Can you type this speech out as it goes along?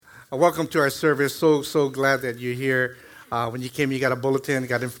Welcome to our service. So glad that you're here. When you came, you got a bulletin,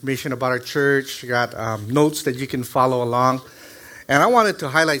 got information about our church, you got notes that you can follow along. And I wanted to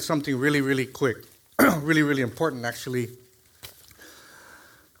highlight something really quick, really important, actually.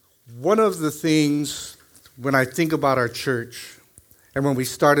 One of the things when I think about our church and when we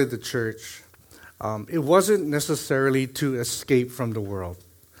started the church, it wasn't necessarily to escape from the world.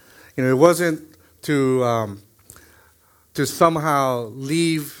 It wasn't to somehow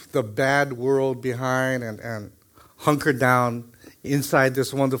leave the bad world behind and hunker down inside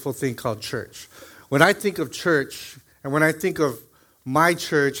this wonderful thing called church. When I think of church, and when I think of my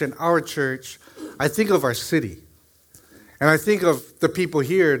church and our church, I think of our city. And I think of the people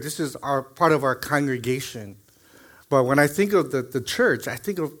here. This is part of our congregation. But when I think of the church, I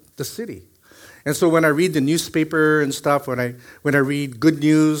think of the city. And so when I read the newspaper and stuff, when I read good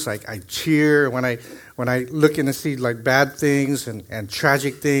news, I cheer. When I look and see like bad things and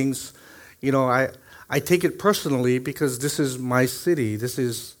tragic things, I take it personally because this is my city. This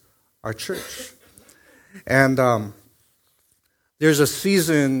is our church. And there's a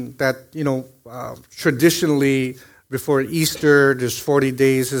season that, traditionally before Easter, there's 40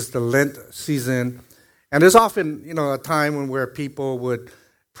 days is the Lent season. And there's often, a time where people would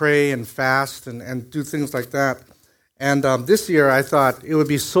pray and fast and do things like that. And this year I thought it would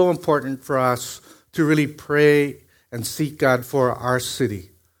be so important for us to really pray and seek God for our city.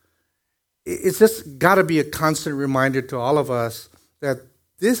 It's just got to be a constant reminder to all of us that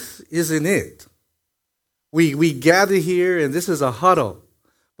this isn't it. We gather here and this is a huddle.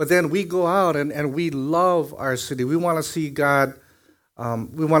 But then we go out and we love our city. We want to see God,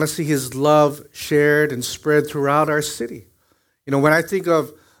 we want to see His love shared and spread throughout our city. When I think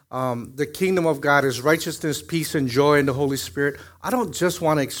of the kingdom of God is righteousness, peace, and joy in the Holy Spirit, I don't just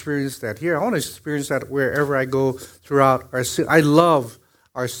want to experience that here. I want to experience that wherever I go throughout our city. I love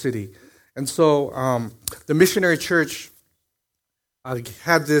our city. And so the missionary church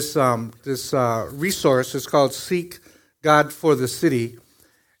had this resource. It's called Seek God for the City.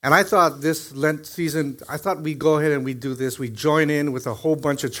 And I thought this Lent season, we'd go ahead and we'd do this. We join in with a whole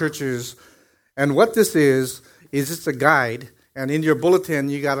bunch of churches. And what this is it's a guide. And in your bulletin,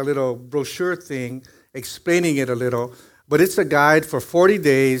 you got a little brochure thing explaining it a little. But it's a guide for 40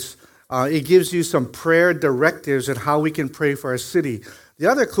 days. It gives you some prayer directives and how we can pray for our city. The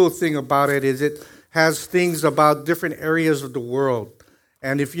other cool thing about it is it has things about different areas of the world.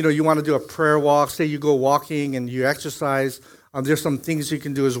 And if you want to do a prayer walk, say you go walking and you exercise, there's some things you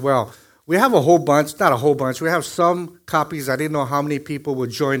can do as well. We have a whole bunch, not a whole bunch. We have some copies. I didn't know how many people would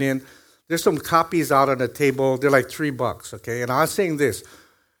join in. There's some copies out on the table. They're like $3, okay? And I was saying this.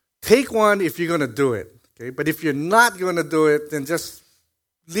 Take one if you're going to do it, okay? But if you're not going to do it, then just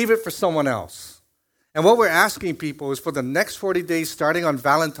leave it for someone else. And what we're asking people is for the next 40 days, starting on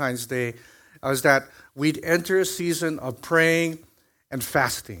Valentine's Day, is that we'd enter a season of praying and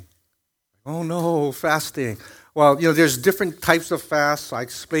fasting. Oh, no, fasting. Well, there's different types of fasts. I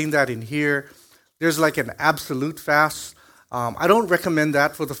explained that in here. There's like an absolute fast. I don't recommend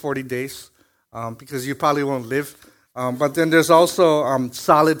that for the 40 days because you probably won't live. But then there's also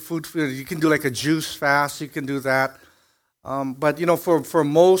solid food. You can do like a juice fast. You can do that. But, for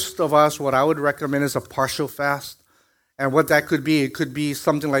most of us, what I would recommend is a partial fast. And what that could be, it could be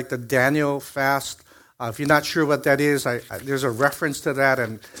something like the Daniel fast. If you're not sure what that is, there's a reference to that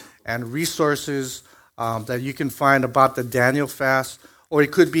and resources that you can find about the Daniel fast. Or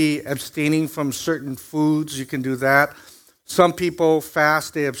it could be abstaining from certain foods. You can do that. Some people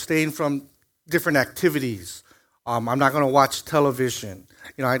fast, they abstain from different activities. I'm not going to watch television.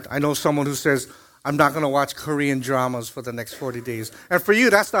 I know someone who says, I'm not going to watch Korean dramas for the next 40 days. And for you,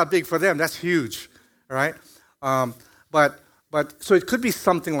 that's not big. For them, that's huge, all right? But so it could be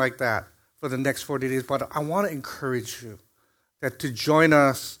something like that for the next 40 days. But I want to encourage you that to join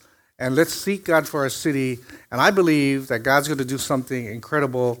us and let's seek God for our city. And I believe that God's going to do something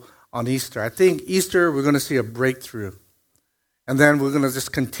incredible on Easter. I think Easter, we're going to see a breakthrough. And then we're going to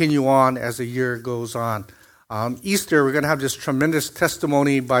just continue on as the year goes on. Easter, we're going to have this tremendous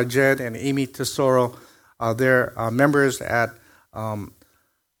testimony by Jed and Amy Tesoro. They're members at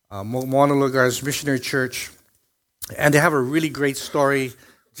Moana Lugar's Missionary Church. And they have a really great story.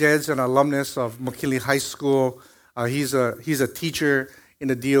 Jed's an alumnus of McKinley High School. He's a teacher in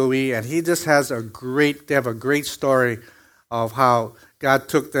the DOE, and he just has they have a great story of how God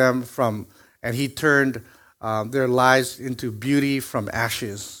took them and He turned their lives into beauty from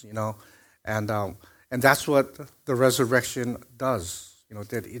ashes, and that's what the resurrection does,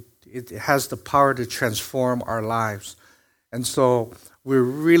 that it has the power to transform our lives. And so we're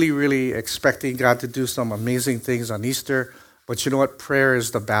really expecting God to do some amazing things on Easter, But you know what? Prayer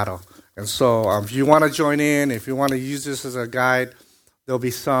is the battle. And so if you want to join in, if you want to use this as a guide, there'll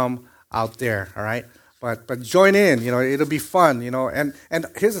be some out there, all right? But join in, it'll be fun, And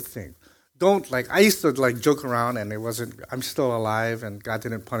here's the thing. Don't, I used to, joke around, and I'm still alive, and God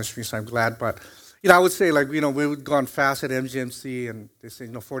didn't punish me, so I'm glad. But, I would say, we would go on fast at MGMC, and they say,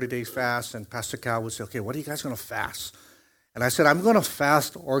 40 days fast, and Pastor Cal would say, okay, what are you guys going to fast? And I said, I'm going to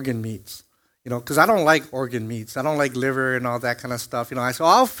fast organ meats, because I don't like organ meats. I don't like liver and all that kind of stuff. I said,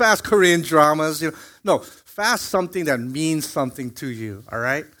 I'll fast Korean dramas. No, fast something that means something to you, all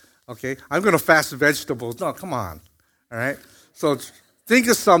right? Okay, I'm going to fast vegetables. No, come on, all right? So think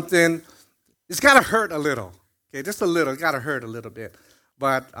of something. It's got to hurt a little, okay, just a little. It's got to hurt a little bit.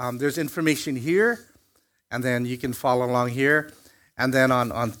 But there's information here, and then you can follow along here. And then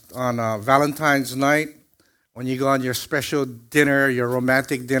on Valentine's night, when you go on your special dinner, your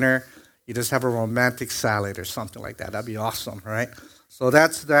romantic dinner, you just have a romantic salad or something like that. That'd be awesome, right? So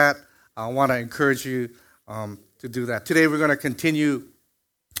that's that. I want to encourage you to do that. Today we're going to continue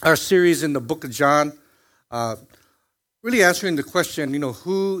our series in the book of John, really answering the question,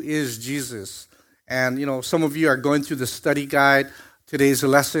 who is Jesus? And, some of you are going through the study guide. Today's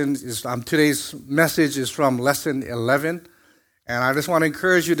message is from lesson 11. And I just want to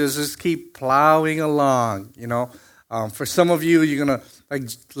encourage you to just keep plowing along, For some of you, you're going to,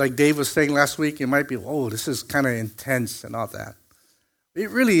 like Dave was saying last week, it might be, this is kind of intense and all that. It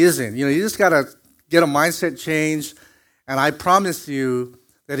really isn't. You just got to get a mindset change. And I promise you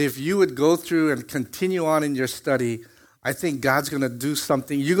that if you would go through and continue on in your study, I think God's going to do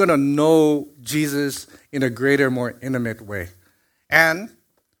something. You're going to know Jesus in a greater, more intimate way. And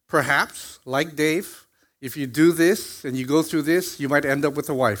perhaps, like Dave, if you do this and you go through this, you might end up with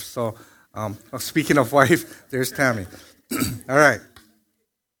a wife. So speaking of wife, there's Tammy. All right.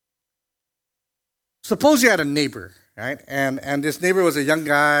 Suppose you had a neighbor, right? And this neighbor was a young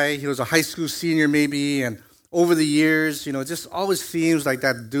guy. He was a high school senior maybe. And over the years, it just always seems like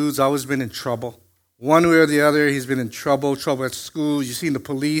that dude's always been in trouble. One way or the other, he's been in trouble at school. You've seen the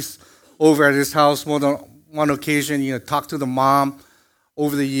police over at his house more than one occasion. Talk to the mom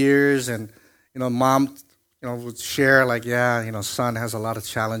over the years. And, mom, would share son has a lot of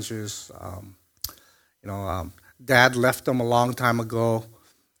challenges. Dad left him a long time ago.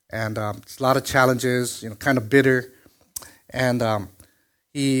 And it's a lot of challenges, kind of bitter. And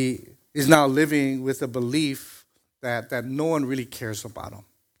he is now living with a belief that no one really cares about him.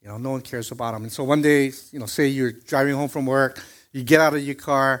 No one cares about him. And so one day, say you're driving home from work, you get out of your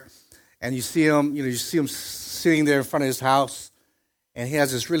car, and you see him, sitting there in front of his house, and he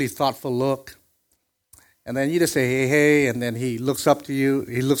has this really thoughtful look. And then you just say, hey, and then he looks up at you,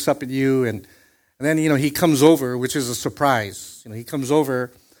 and then, he comes over, which is a surprise. He comes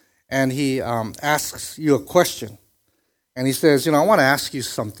over, and he asks you a question. And he says, I want to ask you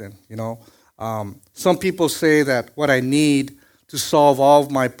something, Some people say that what I need to solve all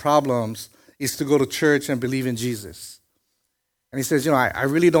of my problems is to go to church and believe in Jesus. And he says, I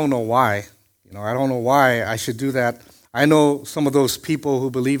really don't know why. I don't know why I should do that. I know some of those people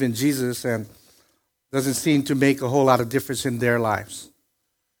who believe in Jesus and doesn't seem to make a whole lot of difference in their lives.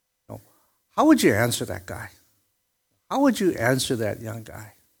 How would you answer that guy? How would you answer that young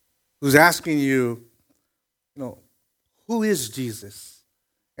guy who's asking you, who is Jesus?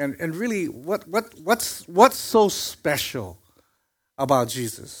 And really, what's so special about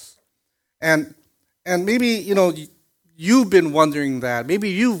Jesus? And maybe, you've been wondering that. Maybe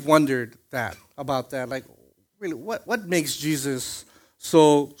you've wondered about that. Like, really, what makes Jesus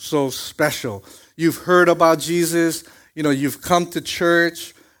so special? You've heard about Jesus. You've come to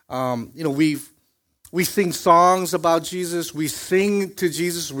church. We sing songs about Jesus. We sing to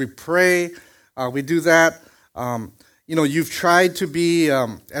Jesus. We pray. We do that. You've tried to be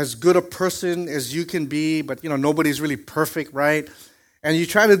as good a person as you can be, but, nobody's really perfect, right? And you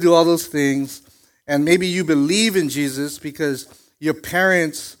try to do all those things, and maybe you believe in Jesus because your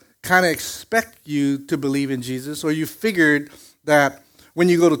parents kind of expect you to believe in Jesus, or you figured that when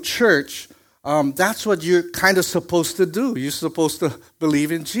you go to church, that's what you're kind of supposed to do. You're supposed to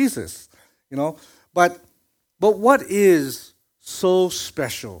believe in Jesus, But what is so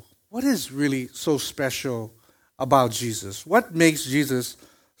special? What is really so special about Jesus? What makes Jesus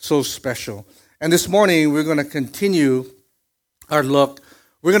so special? And this morning, we're going to continue our look.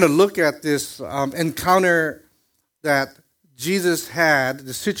 We're going to look at this encounter that Jesus had,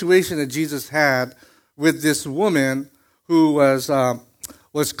 the situation that Jesus had with this woman who was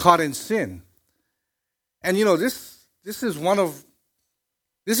caught in sin. And this is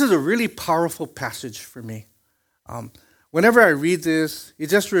a really powerful passage for me. Whenever I read this, it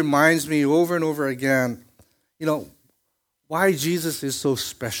just reminds me over and over again, why Jesus is so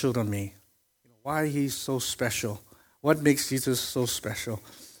special to me. Why he's so special. What makes Jesus so special?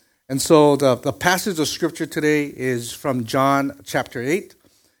 And so the passage of Scripture today is from John chapter 8.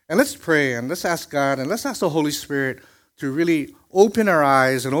 And let's pray and let's ask God and let's ask the Holy Spirit to really open our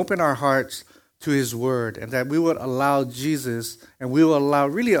eyes and open our hearts to His Word, and that we would allow Jesus and we will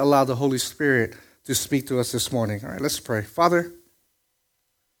really allow the Holy Spirit to speak to us this morning. All right, let's pray. Father,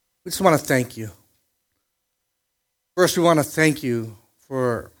 we just want to thank you. First, we want to thank you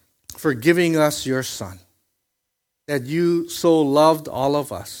for giving us your Son, that you so loved all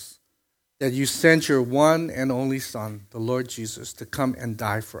of us, that you sent your one and only Son, the Lord Jesus, to come and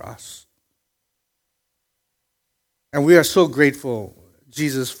die for us. And we are so grateful,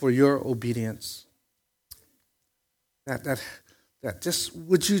 Jesus, for your obedience. That just,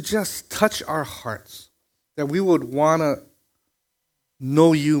 would you just touch our hearts, that we would want to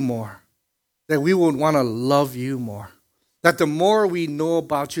know you more, that we would want to love you more, that the more we know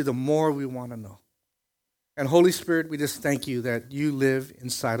about you, the more we want to know. And Holy Spirit, we just thank you that you live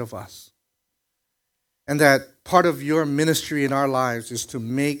inside of us, and that part of your ministry in our lives is to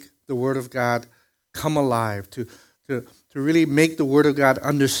make the Word of God come alive, to really make the Word of God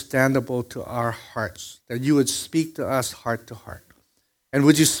understandable to our hearts, that you would speak to us heart to heart. And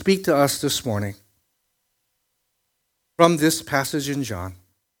would you speak to us this morning from this passage in John,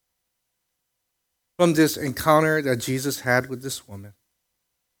 from this encounter that Jesus had with this woman,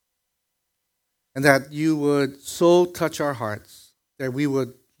 and that you would so touch our hearts that we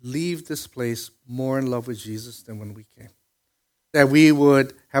would leave this place more in love with Jesus than when we came, that we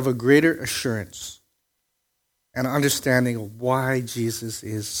would have a greater assurance and understanding of why Jesus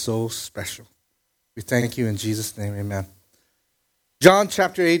is so special. We thank you in Jesus' name, amen. John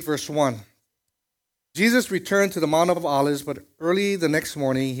chapter 8, verse 1. Jesus returned to the Mount of Olives, but early the next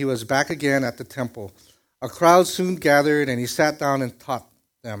morning he was back again at the temple. A crowd soon gathered, and he sat down and taught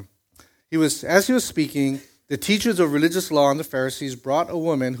them. As he was speaking, the teachers of religious law and the Pharisees brought a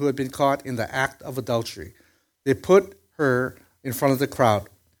woman who had been caught in the act of adultery. They put her in front of the crowd.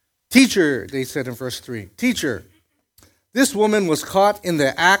 "Teacher," they said in verse 3, "Teacher, this woman was caught in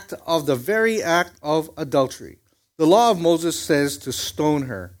the very act of adultery. The law of Moses says to stone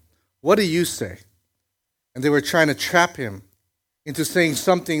her. What do you say?" And they were trying to trap him into saying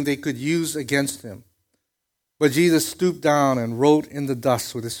something they could use against him. But Jesus stooped down and wrote in the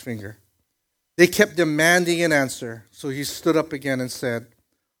dust with his finger. They kept demanding an answer, so he stood up again and said,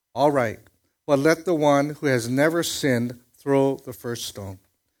 "All right, but let the one who has never sinned throw the first stone."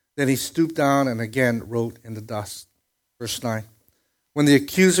 Then he stooped down and again wrote in the dust. Verse 9. When the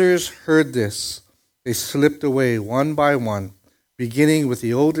accusers heard this, they slipped away one by one, beginning with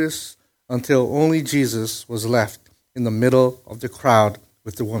the oldest, until only Jesus was left in the middle of the crowd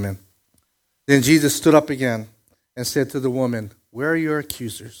with the woman. Then Jesus stood up again and said to the woman, "Where are your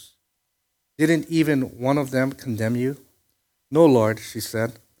accusers? Didn't even one of them condemn you?" "No, Lord," she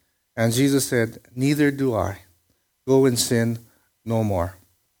said. And Jesus said, "Neither do I. Go and sin no more."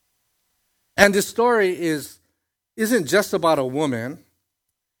 And this story isn't just about a woman,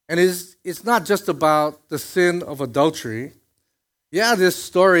 and it's not just about the sin of adultery. Yeah, this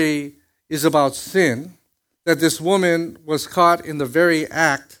story is about sin, that this woman was caught in the very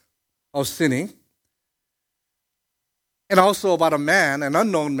act of sinning, and also about a man, an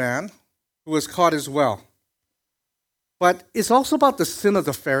unknown man, who was caught as well. But it's also about the sin of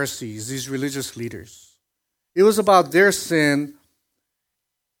the Pharisees, these religious leaders. It was about their sin,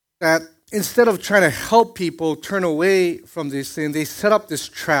 that instead of trying to help people turn away from this sin, they set up this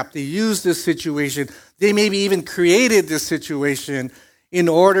trap. They used this situation. They maybe even created this situation in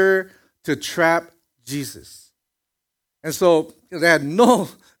order to trap Jesus. And so they had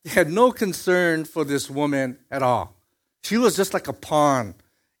no concern for this woman at all. She was just like a pawn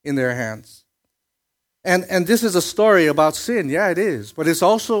in their hands. And this is a story about sin. Yeah, it is. But it's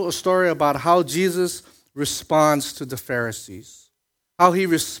also a story about how Jesus responds to the Pharisees, how he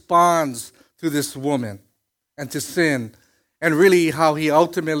responds to this woman and to sin, and really how he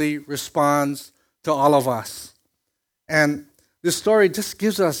ultimately responds to all of us. And this story just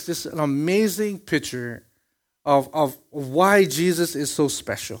gives us this an amazing picture of why Jesus is so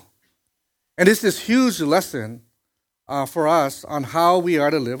special. And it's this huge lesson for us on how we are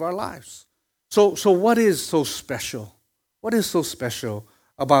to live our lives. So what is so special? What is so special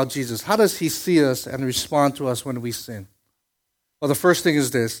about Jesus? How does he see us and respond to us when we sin? Well, the first thing is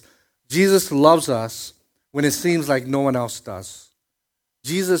this. Jesus loves us when it seems like no one else does.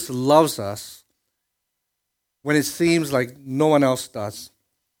 Jesus loves us when it seems like no one else does.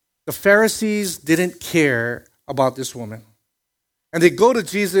 The Pharisees didn't care about this woman. And they go to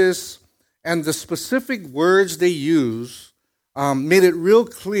Jesus, and the specific words they use made it real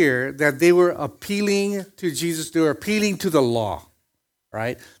clear that they were appealing to Jesus. They were appealing to the law,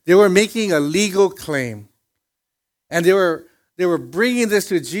 right? They were making a legal claim. And they were bringing this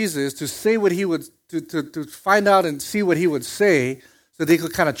to Jesus to say what he would, to find out and see what he would say so they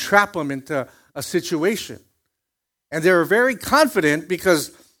could kind of trap him into a situation. And they were very confident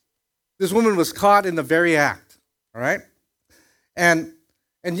because this woman was caught in the very act, all right? And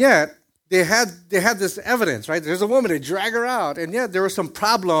yet, they had this evidence, right? There's a woman, they drag her out, and yet there were some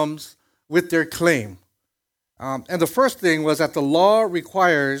problems with their claim. And the first thing was that the law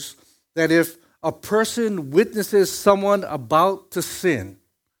requires that if a person witnesses someone about to sin,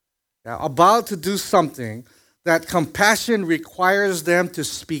 about to do something, that compassion requires them to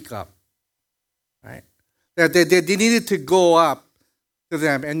speak up, right? That they needed to go up to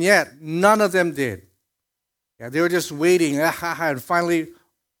them, and yet none of them did. Yeah, they were just waiting, and finally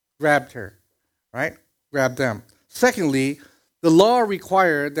grabbed her, right? Grabbed them. Secondly, the law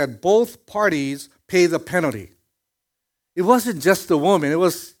required that both parties pay the penalty. It wasn't just the woman, it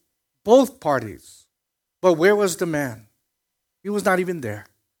was both parties. But where was the man? He was not even there.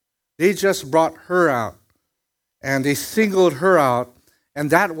 They just brought her out, and they singled her out,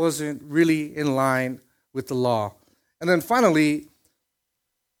 and that wasn't really in line with the law. And then finally,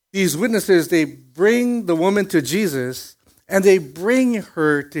 these witnesses, they bring the woman to Jesus, and they bring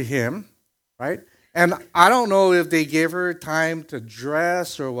her to him, right? And I don't know if they gave her time to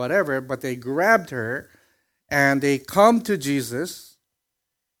dress or whatever, but they grabbed her, and they come to Jesus,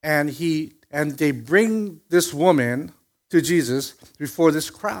 and they bring this woman to Jesus before this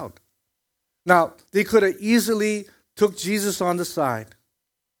crowd. Now, they could have easily took Jesus on the side,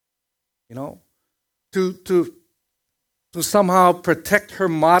 to somehow protect her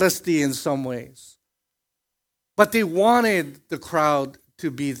modesty in some ways. But they wanted the crowd to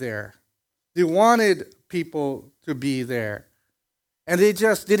be there. They wanted people to be there. And they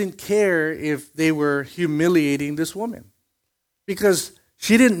just didn't care if they were humiliating this woman, because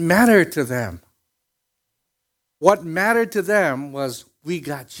she didn't matter to them. What mattered to them was, we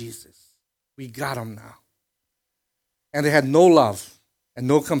got Jesus. We got him now. And they had no love and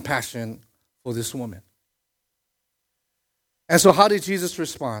no compassion for this woman. And so how did Jesus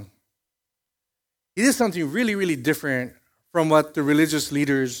respond? He did something really, really different from what the religious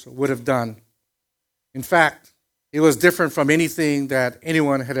leaders would have done. In fact, it was different from anything that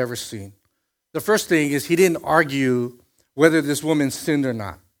anyone had ever seen. The first thing is, he didn't argue whether this woman sinned or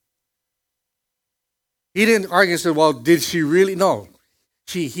not. He didn't argue and say, well, did she really? No.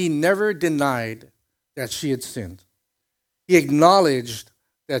 He never denied that she had sinned. He acknowledged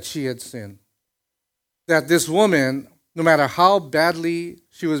that she had sinned. That this woman, no matter how badly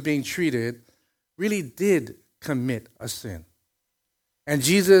she was being treated, really did commit a sin. And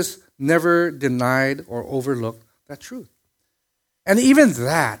Jesus never denied or overlooked that truth. And even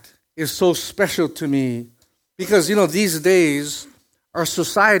that is so special to me because, these days, our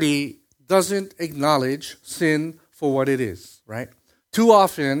society doesn't acknowledge sin for what it is, right? Too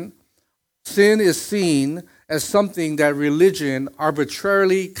often, sin is seen as something that religion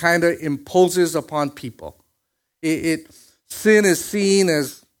arbitrarily kind of imposes upon people. Sin is seen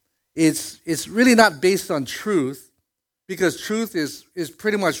as it's really not based on truth, because truth is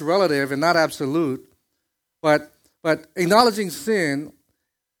pretty much relative and not absolute. But acknowledging sin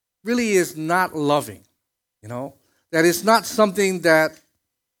really is not loving, that it's not something that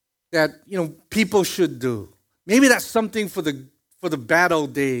people should do. Maybe that's something for the bad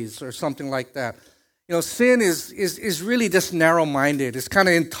old days or something like that. Sin is really just narrow-minded. It's kind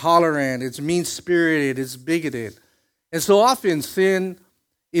of intolerant. It's mean-spirited. It's bigoted. And so often sin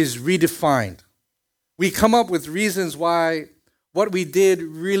is redefined. We come up with reasons why what we did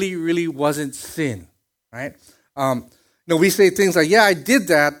really, really wasn't sin, right? We say things like, yeah, I did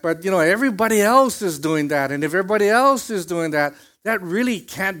that, but, everybody else is doing that. And if everybody else is doing that, that really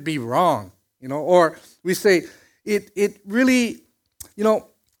can't be wrong, Or we say, it really,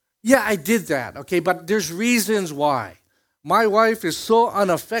 yeah, I did that, okay, but there's reasons why. My wife is so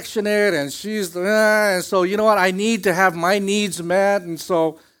unaffectionate, and she's, and so, what, I need to have my needs met, and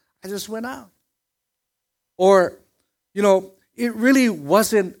so I just went out. Or, it really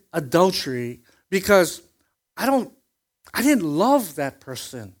wasn't adultery because I didn't love that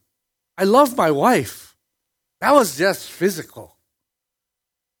person. I loved my wife. That was just physical.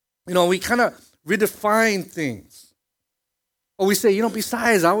 We kind of redefine things. Or we say,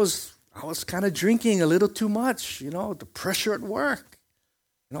 besides, I was kind of drinking a little too much, the pressure at work.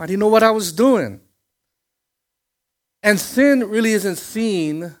 I didn't know what I was doing. And sin really isn't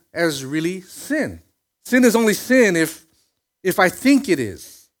seen as really sin. Sin is only sin if I think it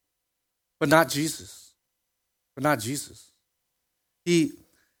is, but not Jesus. But not Jesus. He,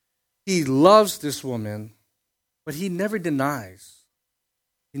 he loves this woman, but he never denies.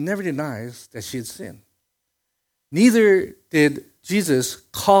 He never denies that she had sinned. Neither did Jesus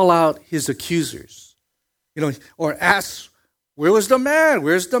call out his accusers, or ask, where was the man?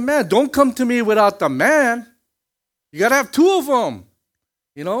 Where's the man? Don't come to me without the man. You got to have two of them,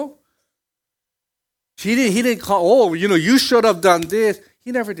 He didn't call, you should have done this.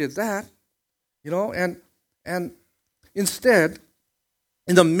 He never did that, and instead,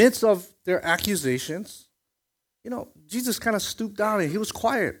 in the midst of their accusations, Jesus kind of stooped down and he was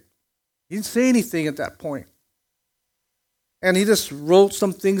quiet. He didn't say anything at that point. And he just wrote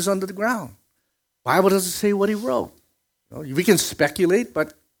some things under the ground. Bible doesn't say what he wrote. We can speculate,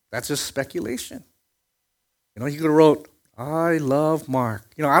 but that's just speculation. He could have wrote, I love Mark.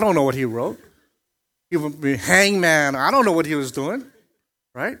 I don't know what he wrote. He would be hangman. I don't know what he was doing,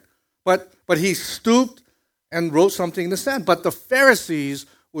 right? But he stooped and wrote something in the sand. But the Pharisees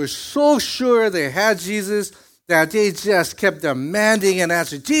were so sure they had Jesus that they just kept demanding an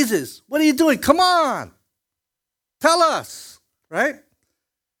answer. Jesus, what are you doing? Come on. Tell us, right?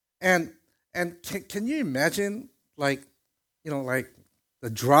 And can you imagine, like the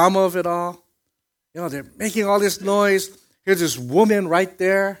drama of it all? They're making all this noise. Here's this woman right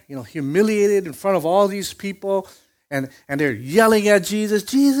there, humiliated in front of all these people, and they're yelling at Jesus,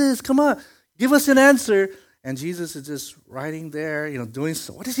 Jesus, come on, give us an answer. And Jesus is just writing there, doing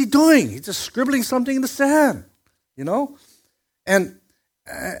so. What is he doing? He's just scribbling something in the sand, And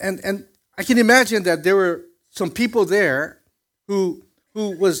I can imagine that there were some people there who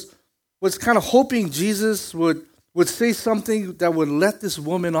was kind of hoping Jesus would say something that would let this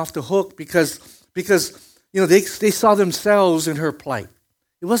woman off the hook because they saw themselves in her plight.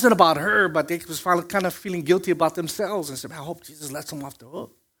 It wasn't about her, but they was kind of feeling guilty about themselves and said, I hope Jesus lets them off the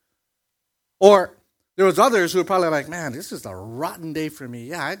hook. Or there was others who were probably like, man, this is a rotten day for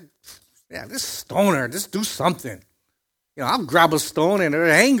me. This stoner, just do something. I'll grab a stone, and they're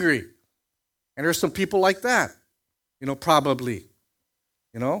angry. And there's some people like that, probably,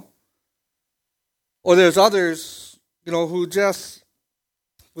 Or there's others, who just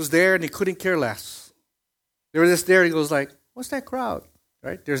was there and he couldn't care less. They were just there, and he goes like, what's that crowd?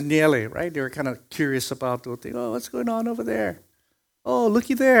 Right? There's Niele, right? They were kind of curious about the thing. Oh, what's going on over there? Oh,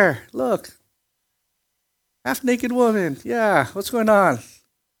 looky there. Look. Half-naked woman. Yeah, what's going on?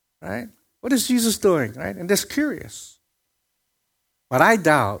 Right? What is Jesus doing? Right? And they're curious. But I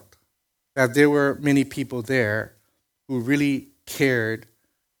doubt that there were many people there who really cared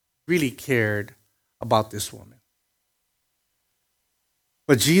about this woman.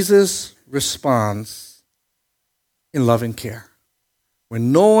 But Jesus responds in love and care.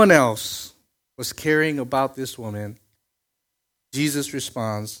 When no one else was caring about this woman, Jesus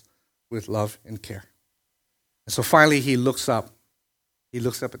responds with love and care. And so finally he looks up. He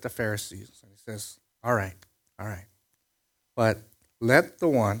looks up at the Pharisees and he says, all right. But let the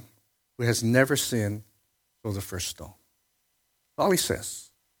one who has never sinned throw the first stone. That's all he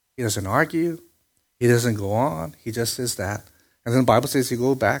says. He doesn't argue. He doesn't go on. He just says that. And then the Bible says he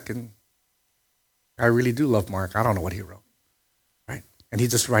go back and I really do love Mark. I don't know what he wrote. Right? And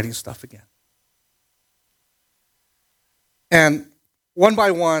he's just writing stuff again. And one by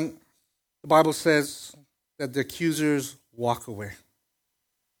one, the Bible says that the accusers walk away.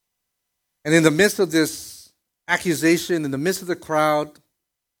 And in the midst of this accusation, in the midst of the crowd,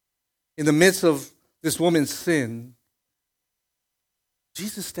 in the midst of this woman's sin,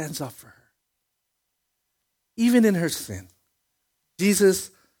 Jesus stands up for her. Even in her sin,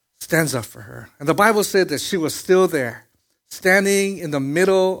 Jesus stands up for her. And the Bible said that she was still there, standing in the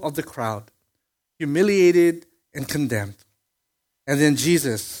middle of the crowd, humiliated and condemned. And then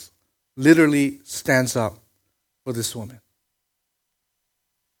Jesus literally stands up for this woman.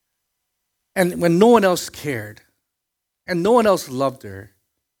 And when no one else cared, and no one else loved her,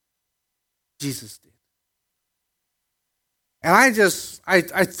 Jesus did. And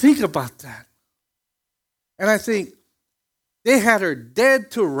I think about that. And I think they had her dead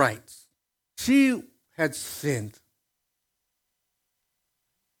to rights. She had sinned.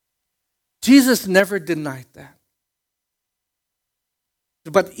 Jesus never denied that.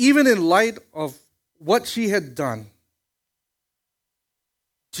 But even in light of what she had done,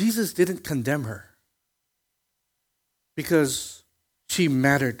 Jesus didn't condemn her because she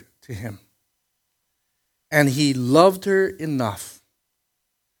mattered to him. And he loved her enough,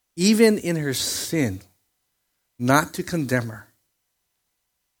 even in her sin, not to condemn her,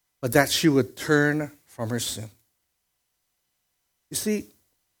 but that she would turn from her sin. You see,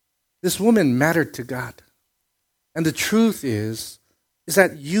 this woman mattered to God. And the truth is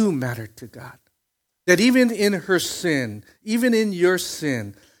that you matter to God. That even in her sin, even in your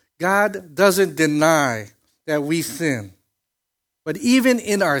sin, God doesn't deny that we sin. But even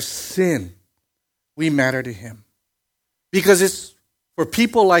in our sin, we matter to him. Because it's for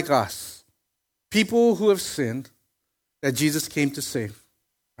people like us, people who have sinned, that Jesus came to save,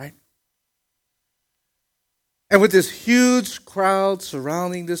 right? And with this huge crowd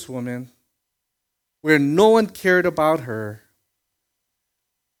surrounding this woman, where no one cared about her,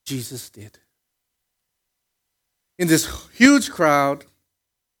 Jesus did. In this huge crowd,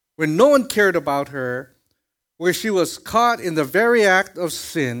 where no one cared about her, where she was caught in the very act of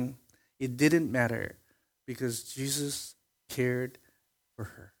sin, it didn't matter because Jesus cared for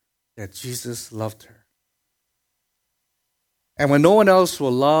her, that Jesus loved her. And when no one else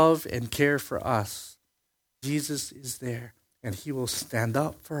will love and care for us, Jesus is there and he will stand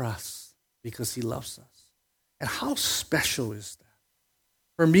up for us because he loves us. And how special is that?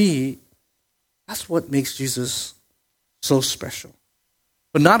 For me, that's what makes Jesus so special.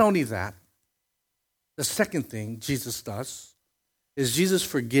 But not only that, the second thing Jesus does is Jesus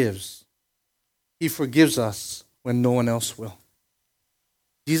forgives. He forgives us when no one else will.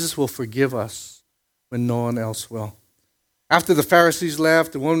 Jesus will forgive us when no one else will. After the Pharisees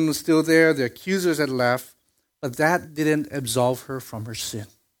left, the woman was still there, the accusers had left, but that didn't absolve her from her sin,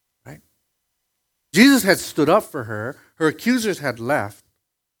 right? Jesus had stood up for her, her accusers had left,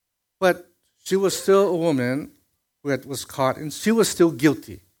 but she was still a woman who was caught, and she was still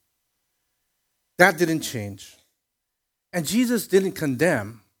guilty. That didn't change. And Jesus didn't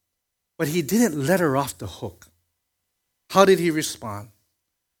condemn, but he didn't let her off the hook. How did he respond?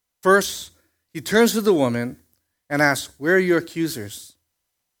 First, he turns to the woman and asks, "Where are your accusers?"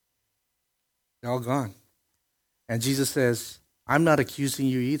 They're all gone. And Jesus says, "I'm not accusing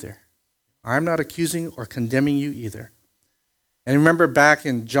you either. I'm not accusing or condemning you either." And remember back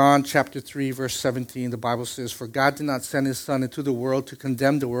in John chapter 3, verse 17, the Bible says, "For God did not send his Son into the world to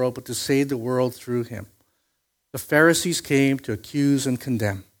condemn the world, but to save the world through him." The Pharisees came to accuse and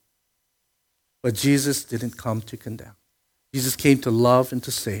condemn. But Jesus didn't come to condemn. Jesus came to love and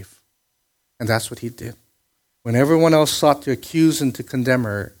to save. And that's what he did. When everyone else sought to accuse and to condemn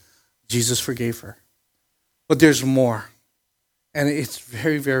her, Jesus forgave her. But there's more. And it's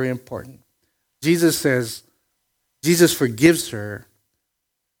very, very important. Jesus forgives her,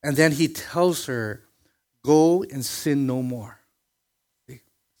 and then he tells her, "Go and sin no more."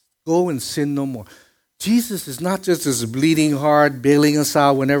 Go and sin no more. Jesus is not just this bleeding heart, bailing us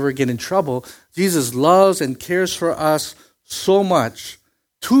out whenever we get in trouble. Jesus loves and cares for us so much,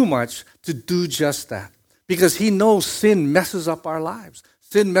 too much, to do just that. Because he knows sin messes up our lives.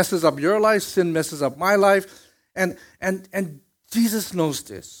 Sin messes up your life. Sin messes up my life. And Jesus knows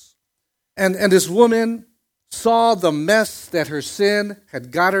this. And this woman saw the mess that her sin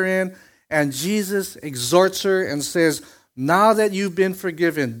had got her in, and Jesus exhorts her and says, "Now that you've been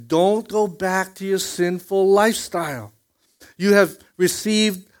forgiven, don't go back to your sinful lifestyle. You have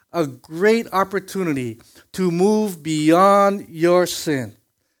received a great opportunity to move beyond your sin.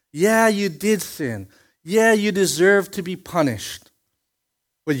 Yeah, you did sin. Yeah, you deserve to be punished.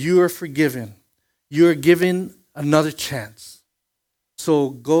 But you are forgiven. You are given another chance. So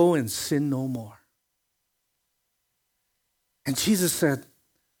go and sin no more." And Jesus said,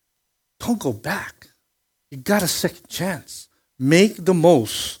 "Don't go back. You got a second chance. Make the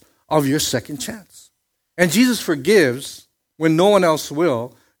most of your second chance." And Jesus forgives when no one else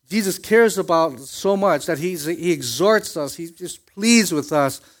will. Jesus cares about so much that he exhorts us. He just pleads with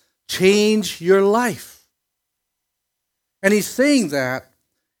us, change your life. And he's saying that,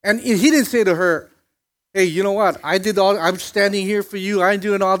 and he didn't say to her, "Hey, you know what? I'm standing here for you. I'm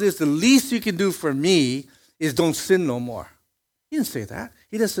doing all this. The least you can do for me is don't sin no more." He didn't say that.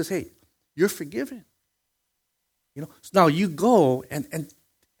 He just says, "Hey, you're forgiven. So now you go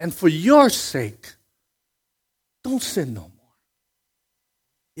and for your sake, don't sin no more.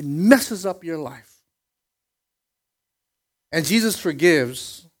 It messes up your life." And Jesus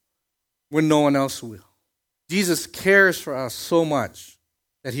forgives when no one else will. Jesus cares for us so much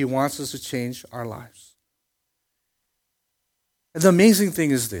that he wants us to change our lives. And the amazing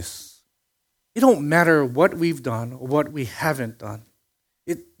thing is this. It don't matter what we've done or what we haven't done.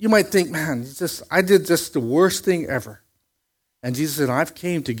 You might think, "Man, I did just the worst thing ever." And Jesus said, "I've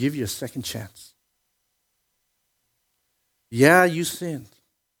came to give you a second chance. Yeah, you sinned.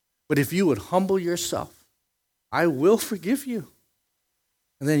 But if you would humble yourself, I will forgive you.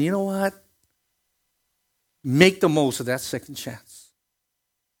 And then you know what? Make the most of that second chance."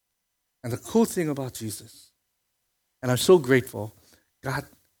 And the cool thing about Jesus, and I'm so grateful, God,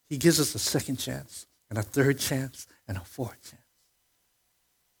 he gives us a second chance and a third chance and a fourth chance.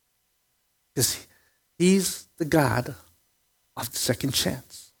 Because He's the God of the second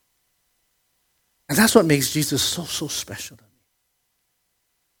chance. And that's what makes Jesus so, so special to me.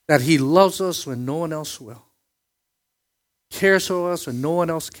 That he loves us when no one else will. Cares for us when no one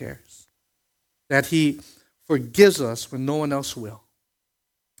else cares. That he forgives us when no one else will.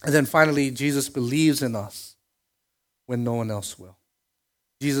 And then finally, Jesus believes in us when no one else will.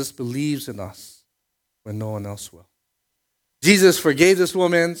 Jesus believes in us when no one else will. Jesus forgave this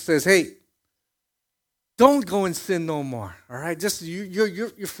woman, says, hey, don't go and sin no more. All right? Just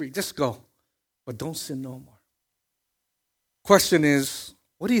you're free. Just go. But don't sin no more. Question is,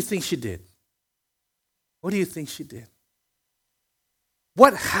 what do you think she did? What do you think she did?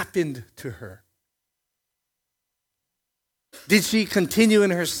 What happened to her? Did she continue in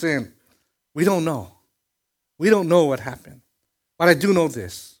her sin? We don't know. We don't know what happened. But I do know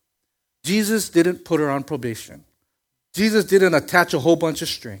this. Jesus didn't put her on probation. Jesus didn't attach a whole bunch of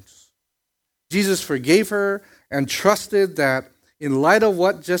strings. Jesus forgave her and trusted that in light of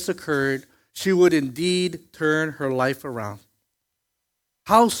what just occurred, she would indeed turn her life around.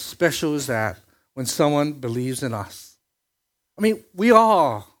 How special is that when someone believes in us? I mean, we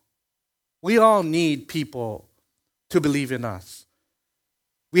all need people to believe in us.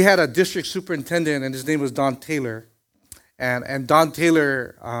 We had a district superintendent, and his name was Don Taylor. And Don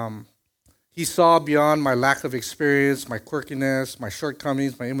Taylor, he saw beyond my lack of experience, my quirkiness, my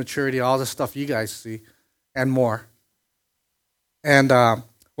shortcomings, my immaturity, all the stuff you guys see, and more. And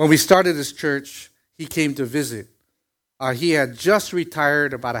when we started this church, he came to visit. He had just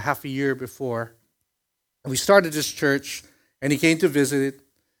retired about a half a year before. And we started this church, and he came to visit.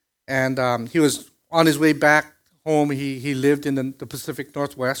 And he was on his way back home. He lived in the Pacific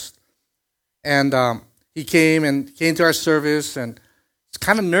Northwest. And he came to our service, and he's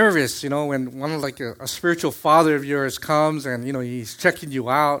kind of nervous, when one of a spiritual father of yours comes and, he's checking you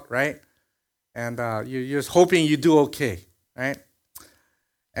out, right? And you're just hoping you do okay, right?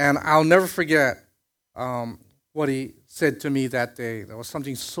 And I'll never forget what he said to me that day. There was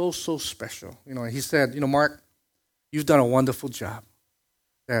something so, so special. He said, Mark, you've done a wonderful job.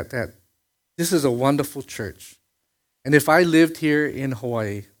 That this is a wonderful church. And if I lived here in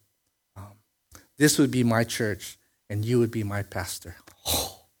Hawaii, this would be my church, and you would be my pastor.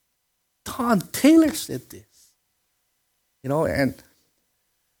 Oh, Don Taylor said this. And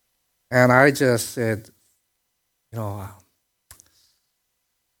I just said,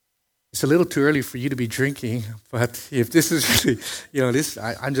 it's a little too early for you to be drinking, but if this is really,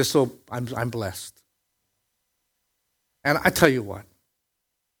 I'm blessed. And I tell you what,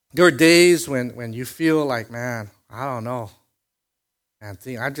 there are days when you feel like, man, I don't know. Man,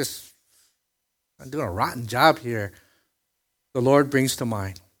 I'm doing a rotten job here. The Lord brings to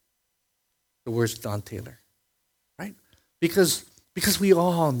mind the words of Don Taylor, right? Because we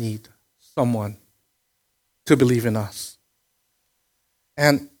all need someone to believe in us.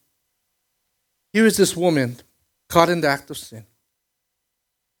 And here is this woman caught in the act of sin.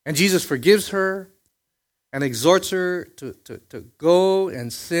 And Jesus forgives her and exhorts her to go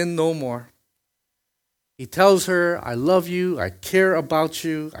and sin no more. He tells her, I love you, I care about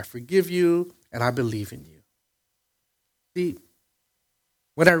you, I forgive you, and I believe in you. See,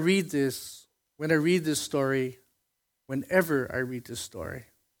 when I read this story, whenever I read this story,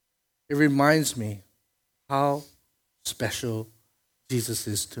 it reminds me how special Jesus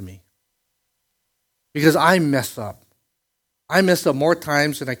is to me. Because I mess up. I mess up more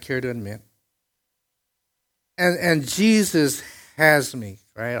times than I care to admit. And Jesus has me,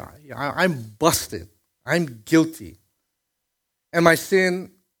 right? I'm busted. I'm guilty. And my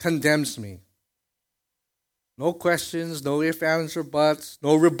sin condemns me. No questions, no ifs, ands, or buts,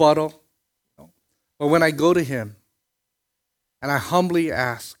 no rebuttal. But when I go to him and I humbly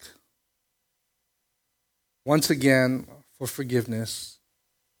ask once again for forgiveness,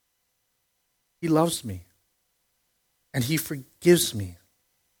 he loves me and he forgives me.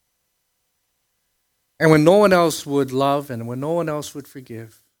 And when no one else would love and when no one else would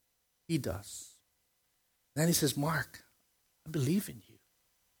forgive, he does. Then he says, Mark, I believe in you.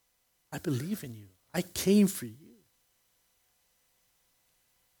 I believe in you. I came for you.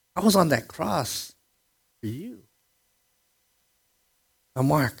 I was on that cross for you. Now,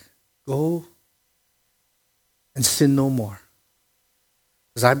 Mark, go and sin no more.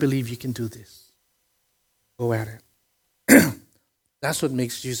 Because I believe you can do this. Go at it. That's what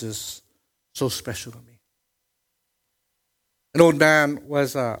makes Jesus so special to me. An old man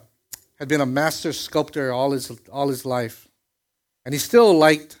had been a master sculptor all his life. And he still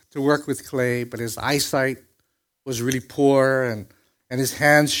liked to work with clay, but his eyesight was really poor, and his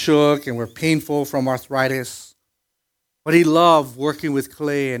hands shook and were painful from arthritis. But he loved working with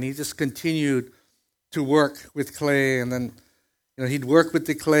clay, and he just continued to work with clay, and then he'd work with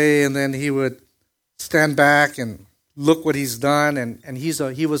the clay, and then he would stand back and look what he's done, and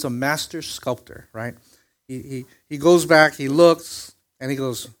he was a master sculptor, right? He goes back, he looks, and he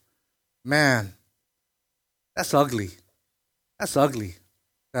goes, man, that's ugly. That's ugly.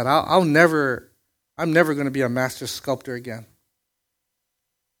 That I'm never going to be a master sculptor again.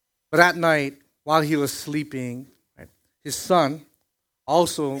 But at night, while he was sleeping, right, his son,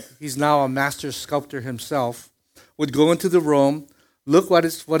 also he's now a master sculptor himself, would go into the room, look what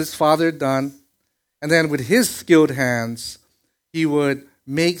his father had done, and then with his skilled hands, he would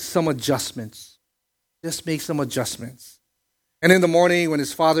make some adjustments. Just make some adjustments. And in the morning, when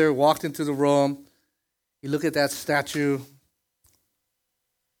his father walked into the room, he looked at that statue,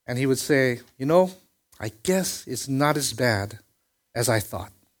 and he would say, I guess it's not as bad as I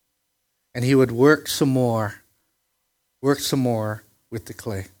thought. And he would work some more with the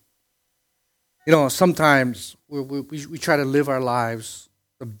clay. Sometimes we try to live our lives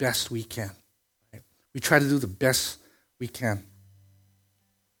the best we can. Right? We try to do the best we can.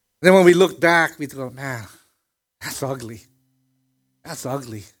 And then when we look back, we go, man, that's ugly. That's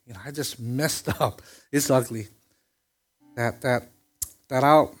ugly. I just messed up. It's ugly. That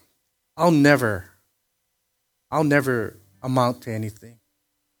I'll never amount to anything.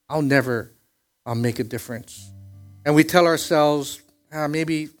 I'll never make a difference. And we tell ourselves,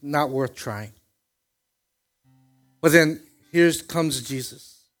 maybe not worth trying. But then here comes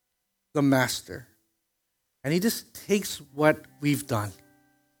Jesus, the Master. And he just takes what we've done.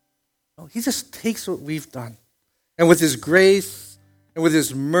 He just takes what we've done. And with his grace and with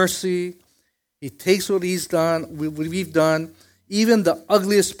his mercy, he takes what we've done, even the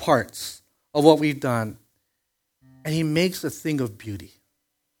ugliest parts of what we've done, and he makes a thing of beauty.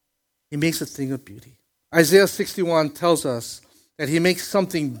 He makes a thing of beauty. Isaiah 61 tells us that he makes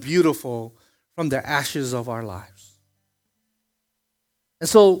something beautiful from the ashes of our lives. And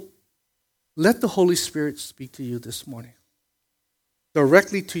so, let the Holy Spirit speak to you this morning,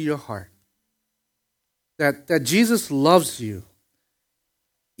 directly to your heart, that Jesus loves you,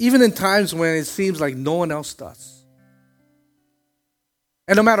 even in times when it seems like no one else does.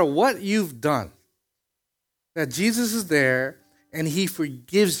 And no matter what you've done, that Jesus is there and he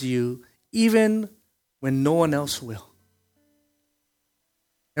forgives you even when no one else will.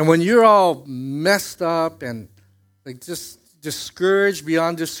 And when you're all messed up and just discouraged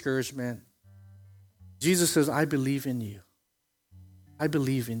beyond discouragement, Jesus says, I believe in you. I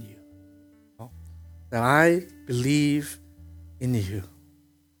believe in you. That I believe in you.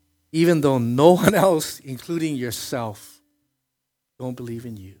 Even though no one else, including yourself, don't believe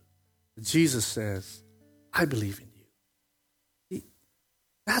in you. Jesus says, I believe in you.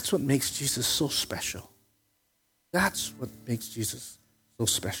 That's what makes Jesus so special. That's what makes Jesus so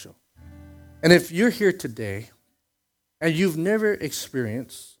special. And if you're here today and you've never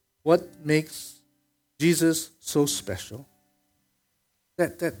experienced what makes Jesus so special,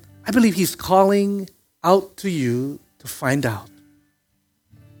 that I believe he's calling out to you to find out.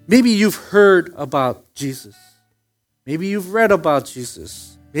 Maybe you've heard about Jesus. Maybe you've read about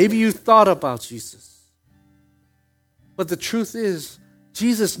Jesus. Maybe you thought about Jesus. But the truth is,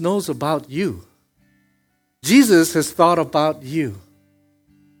 Jesus knows about you. Jesus has thought about you.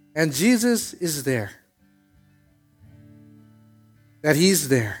 And Jesus is there. That he's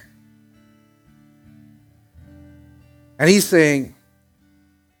there. And he's saying,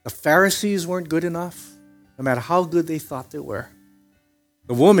 the Pharisees weren't good enough, no matter how good they thought they were.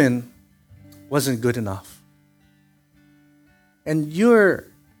 The woman wasn't good enough. And you're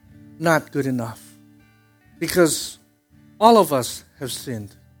not good enough because all of us have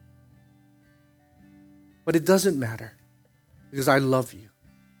sinned. But it doesn't matter because I love you.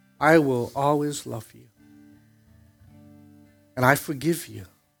 I will always love you. And I forgive you.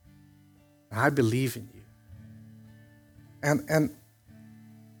 And I believe in you. And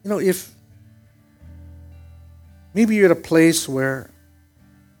if maybe you're at a place where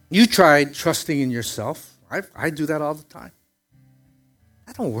you tried trusting in yourself. I do that all the time.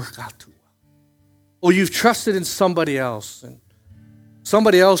 That don't work out too well. Or you've trusted in somebody else, and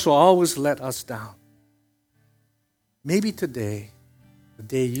somebody else will always let us down. Maybe today, the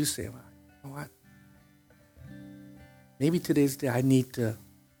day you say, well, you know what? Maybe today's the day I need to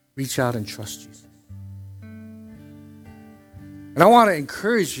reach out and trust Jesus. And I want to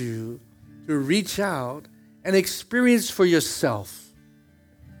encourage you to reach out and experience for yourself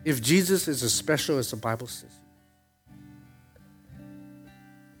if Jesus is as special as the Bible says.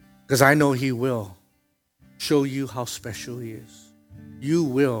 Because I know he will show you how special he is. You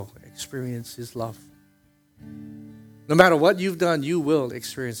will experience his love. No matter what you've done, you will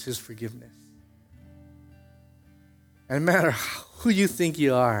experience his forgiveness. And no matter who you think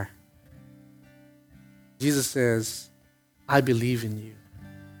you are, Jesus says, I believe in you.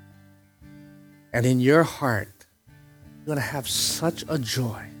 And in your heart, you're going to have such a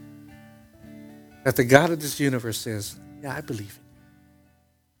joy that the God of this universe says, yeah, I believe in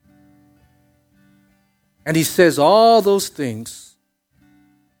you. And he says all those things,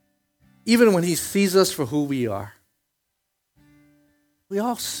 even when he sees us for who we are. We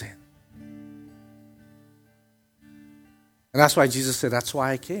all sin. And that's why Jesus said, that's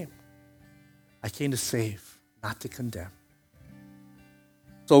why I came. I came to save, not to condemn.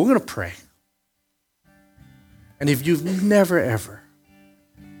 So we're going to pray. And if you've never, ever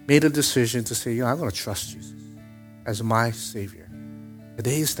made a decision to say, I'm going to trust Jesus as my Savior,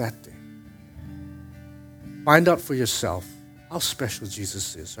 today is that day. Find out for yourself how special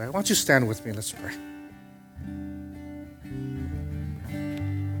Jesus is. Right? Why don't you stand with me and let's pray.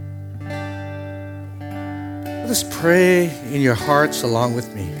 Let's pray in your hearts along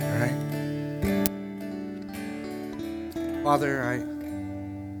with me. All right? Father,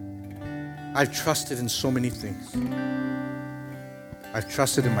 I've trusted in so many things. I've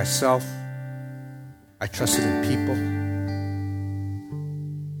trusted in myself. I trusted in people.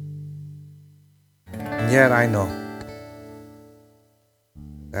 And yet I know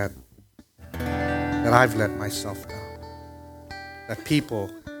that I've let myself down. That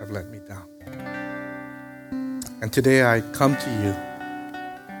people have let me down. And today I come to you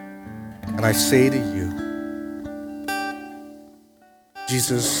and I say to you,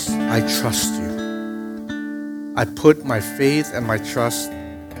 Jesus, I trust you. I put my faith and my trust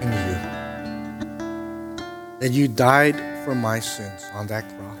in you. That you died for my sins on that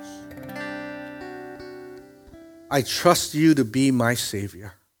cross. I trust you to be my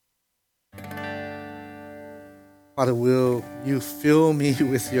Savior. Father, will you fill me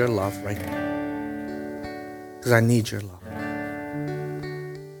with your love right now? Because I need your love.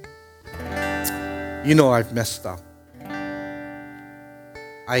 You know I've messed up.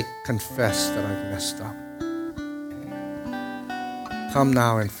 I confess that I've messed up. Come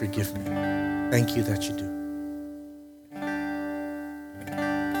now and forgive me. Thank you that you do.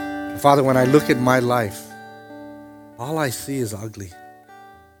 Father, when I look at my life, all I see is ugly.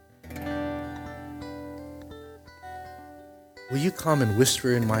 Will you come and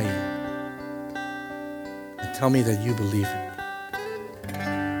whisper in my ear and tell me that you believe in me?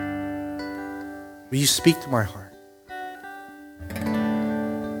 Will you speak to my heart?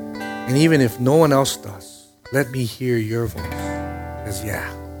 And even if no one else does, let me hear your voice. Because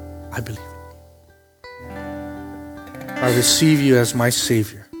I believe in you. I receive you as my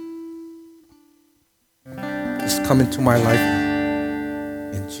Savior. Just come into my life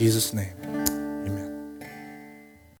now. In Jesus' name.